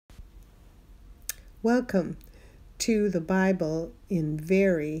Welcome to the Bible in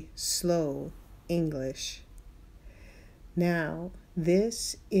very slow English. Now,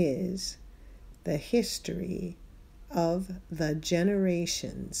 this is the history of the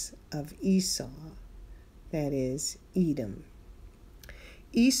generations of Esau, that is, Edom.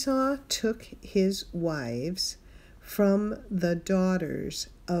 Esau took his wives from the daughters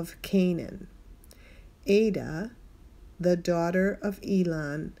of Canaan. Adah, the daughter of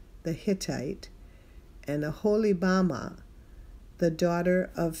Elon the Hittite, and Aholibamah, the daughter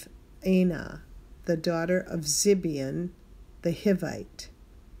of Anah, the daughter of Zibeon the Hivite,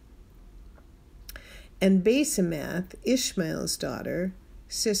 and Basemath, Ishmael's daughter,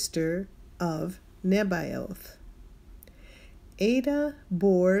 sister of Nebaioth. Adah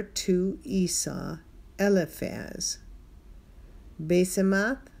bore to Esau Eliphaz.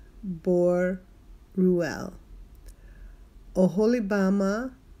 Basemath bore Reuel.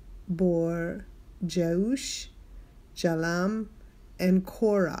 Oholibamah bore Jeush, Jalam, and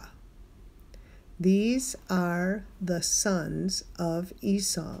Korah. These are the sons of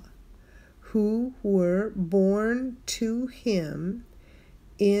Esau, who were born to him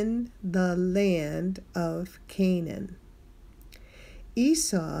in the land of Canaan.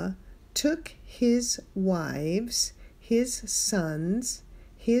 Esau took his wives, his sons,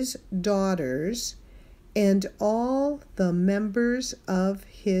 his daughters, and all the members of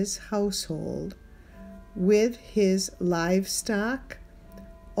his household, with his livestock,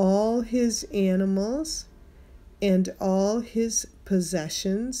 all his animals, and all his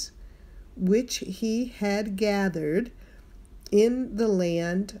possessions, which he had gathered in the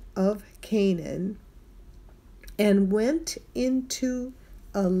land of Canaan, and went into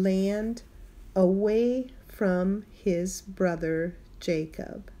a land away from his brother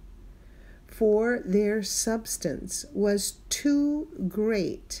Jacob. For their substance was too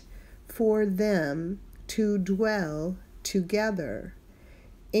great for them to dwell together,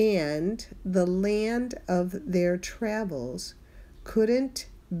 and the land of their travels couldn't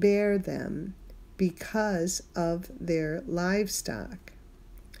bear them because of their livestock.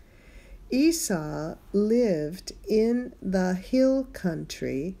 Esau lived in the hill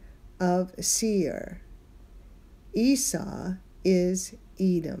country of Seir. Esau is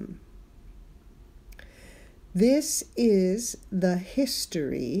Edom. This is the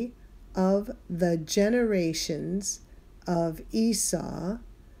history of the generations of Esau,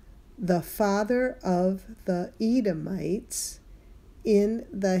 the father of the Edomites, in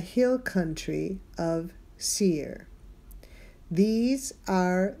the hill country of Seir. These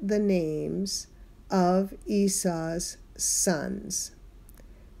are the names of Esau's sons: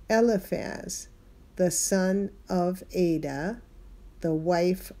 Eliphaz, the son of Adah, the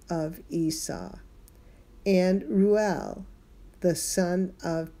wife of Esau, and Reuel, the son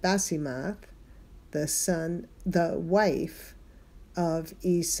of Basemath, the wife of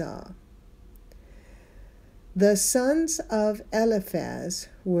Esau. The sons of Eliphaz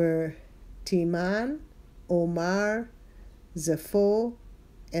were Teman, Omar, Zepho,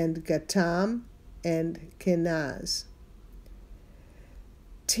 and Gatam, and Kenaz.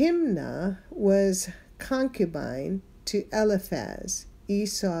 Timnah was concubine to Eliphaz,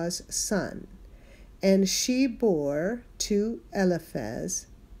 Esau's son, and she bore to Eliphaz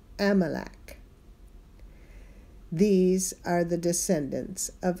Amalek. These are the descendants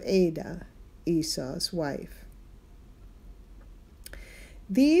of Adah, Esau's wife.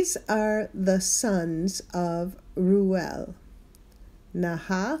 These are the sons of Reuel: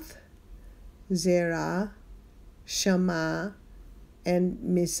 Nahath, Zerah, Shammah, and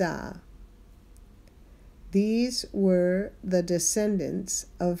Mizah. These were the descendants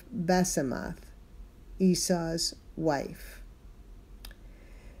of Basemath, Esau's wife.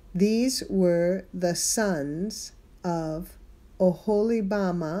 These were the sons of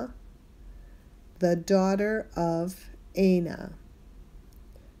Oholibamah, the daughter of Anah,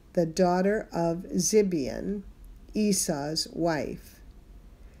 the daughter of Zibeon, Esau's wife.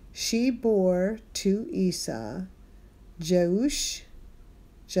 She bore to Esau Jeush,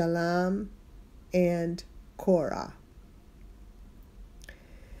 Jalam, and Korah.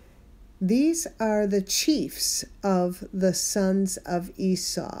 These are the chiefs of the sons of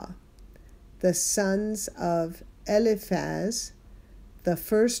Esau: the sons of Eliphaz, the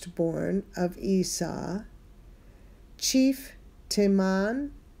firstborn of Esau, Chief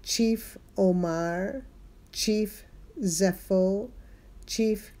Teman, Chief Omar, Chief Zepho,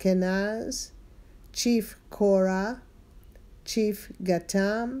 Chief Kenaz, Chief Korah, Chief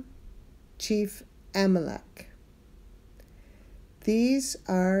Gatam, Chief Amalek. These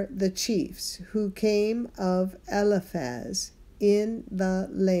are the chiefs who came of Eliphaz, in the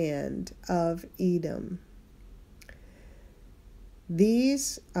land of Edom.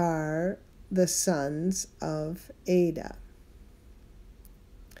 These are the sons of Ada.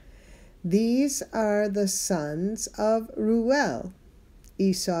 These are the sons of Reuel,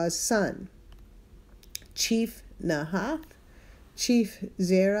 Esau's son: chief Nahath, chief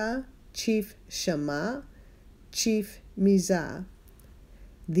Zerah, chief Shammah, chief Mizah.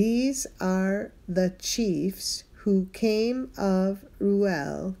 These are the chiefs who came of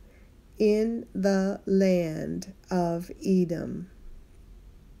Reuel in the land of Edom.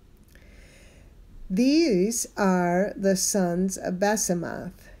 These are the sons of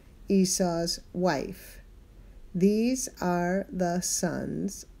Basemath, Esau's wife. These are the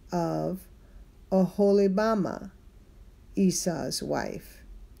sons of Oholibamah, Esau's wife: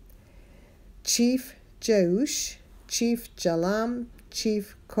 chief Jeush, chief Jalam,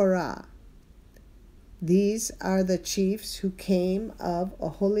 chief Korah. These are the chiefs who came of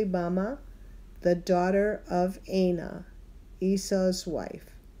Oholibamah, the daughter of Anah, Esau's wife.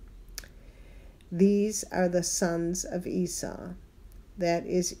 These are the sons of Esau, that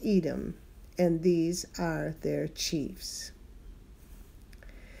is Edom, and these are their chiefs.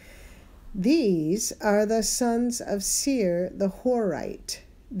 These are the sons of Seir the Horite,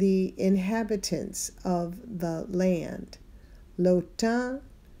 the inhabitants of the land: Lotan,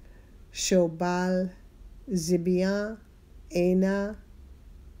 Shobal, Zibeon, Anah,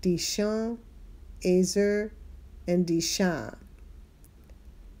 Dishon, Ezer, and Dishan.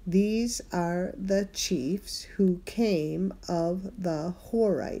 These are the chiefs who came of the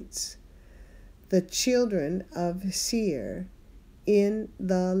Horites, the children of Seir, in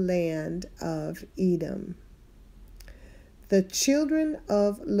the land of Edom. The children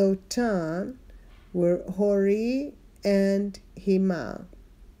of Lotan were Hori and Hemah.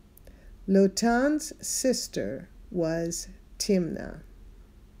 Lotan's sister was Timnah.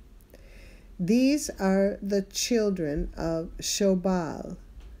 These are the children of Shobal: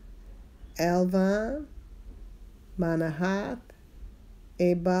 Alvan, Manahath,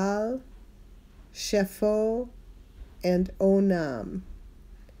 Ebal, Shepho, and Onam.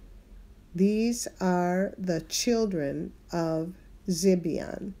 These are the children of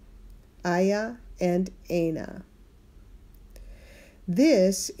Zibeon: Aya and Anah.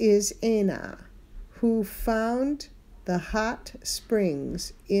 This is Anah, who found the hot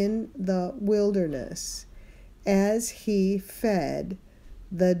springs in the wilderness, as he fed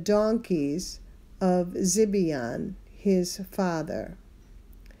the donkeys of Zibeon his father.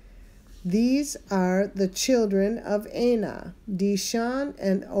 These are the children of Anah: Dishan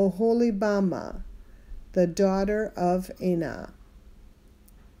and Oholibamah, the daughter of Anah.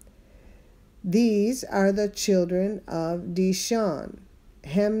 These are the children of Dishan: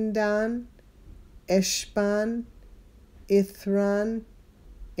 Hemdan, Eshban, Ithran,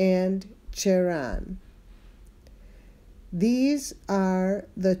 and Cheran. These are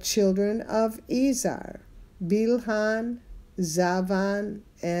the children of Izar: Bilhan, Zavan,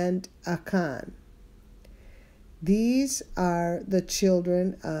 and Akan. These are the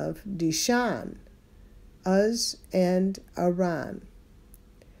children of Dishan: Uz and Aran.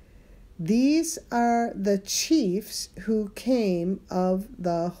 These are the chiefs who came of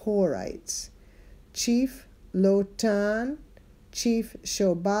the Horites: chief Lotan, chief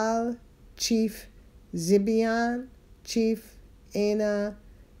Shobal, chief Zibeon, chief Anah,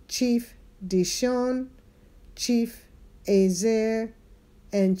 chief Dishon, chief Ezer,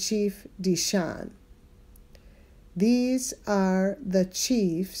 and chief Dishan. These are the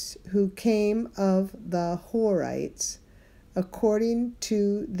chiefs who came of the Horites, according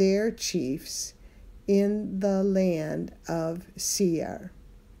to their chiefs, in the land of Seir.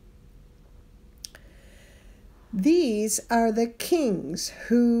 These are the kings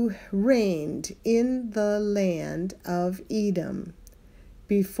who reigned in the land of Edom,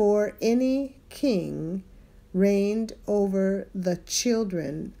 before any king reigned over the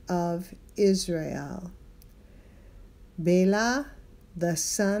children of Israel: Bela, the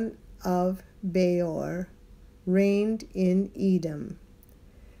son of Beor, reigned in Edom.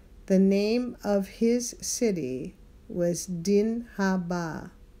 The name of his city was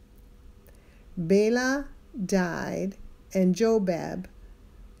Dinhabah. Bela died, and Jobab,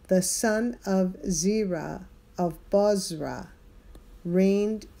 the son of Zerah of Bozrah,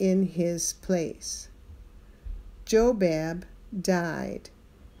 reigned in his place. Jobab died,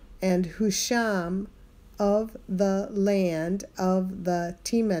 and Husham of the land of the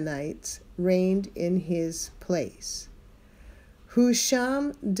Temanites reigned in his place.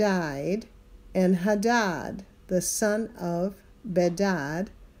 Husham died, and Hadad, the son of Bedad,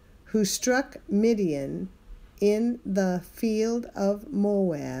 who struck Midian in the field of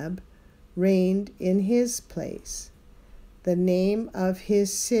Moab reigned in his place. The name of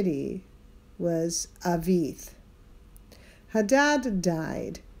his city was Avith. Hadad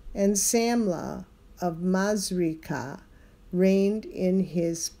died, and Samlah of Masrekah reigned in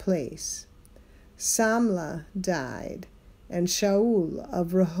his place. Samlah died, and Shaul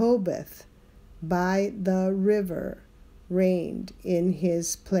of Rehoboth by the river reigned in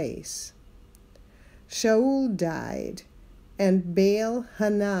his place. Shaul died, and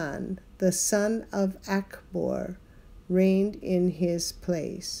Baal-Hanan, the son of Achbor, reigned in his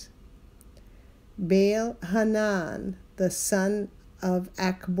place. Baal-Hanan, the son of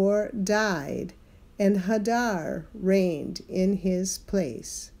Achbor, died, and Hadar reigned in his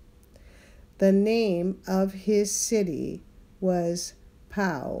place. The name of his city was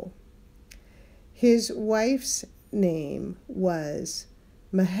Pau. His wife's name was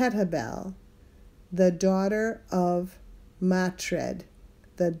Mehetabel, the daughter of Matred,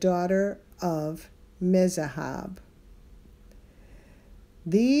 the daughter of Mezahab.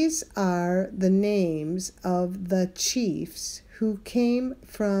 These are the names of the chiefs who came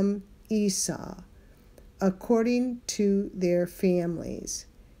from Esau, according to their families,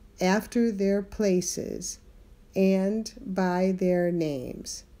 after their places, and by their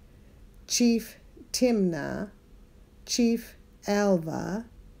names: Chief Timnah, Chief Alva,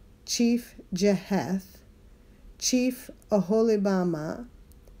 Chief Jeheth, Chief Oholibamah,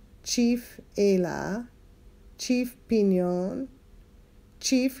 Chief Elah, Chief Pinon,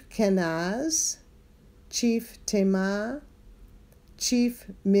 Chief Kenaz, Chief Temah, Chief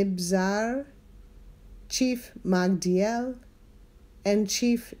Mibzar, Chief Magdiel, and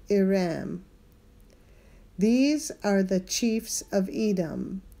Chief Iram. These are the chiefs of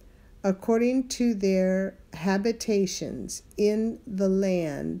Edom, according to their habitations in the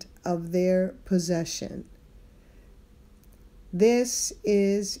land of their possession. This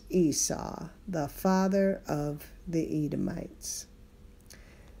is Esau, the father of the Edomites.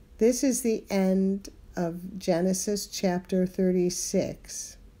 This is the end of Genesis chapter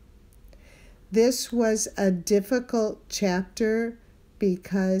 36. This was a difficult chapter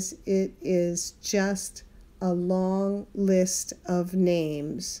because it is just a long list of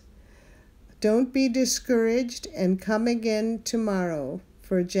names. Don't be discouraged and come again tomorrow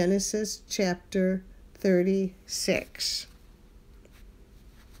for Genesis chapter 36.